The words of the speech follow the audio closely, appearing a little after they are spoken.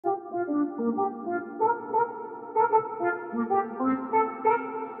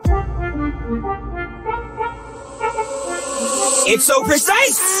It's so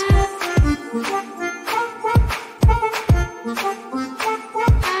precise!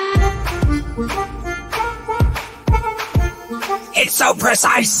 It's so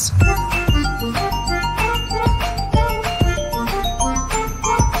precise!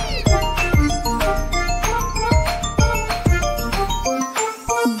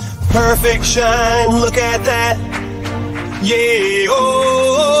 Perfect shine, look at that. Yeah,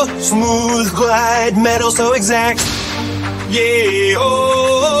 oh, smooth glide, metal so exact. Yeah,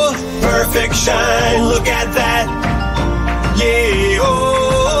 oh, perfect shine, look at that. Yeah,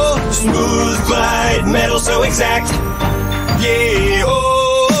 oh, smooth glide, metal so exact. Yeah, oh.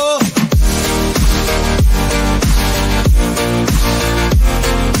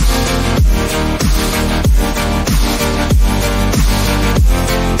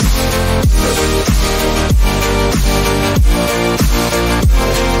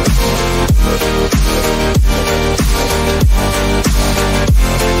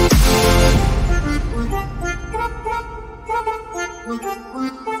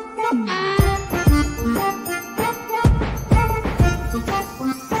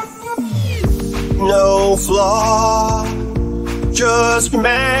 No flaw, just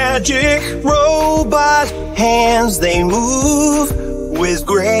magic. Robot hands, they move with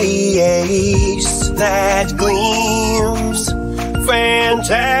grace that gleams.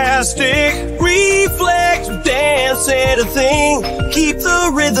 Fantastic, reflect, dance at a thing. Keep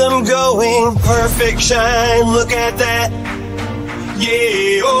the rhythm going. Perfect shine, look at that.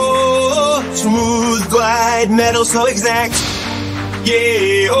 Yeah, oh, smooth glide, metal so exact.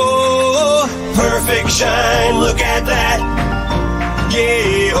 Yeah, oh, perfect shine, look at that.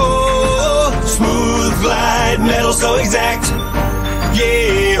 Yeah, oh, smooth glide, metal so exact.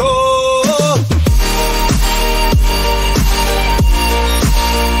 Yeah, oh.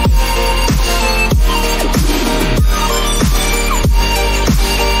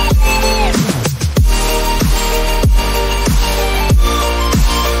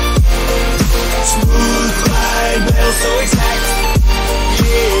 Smooth glide, metal so exact.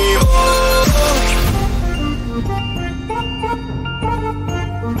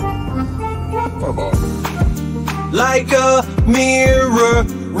 Like a mirror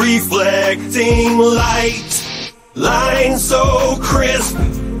reflecting light, lines so crisp,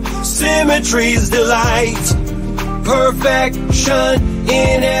 symmetry's delight, perfection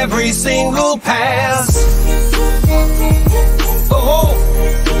in every single pass. Oh.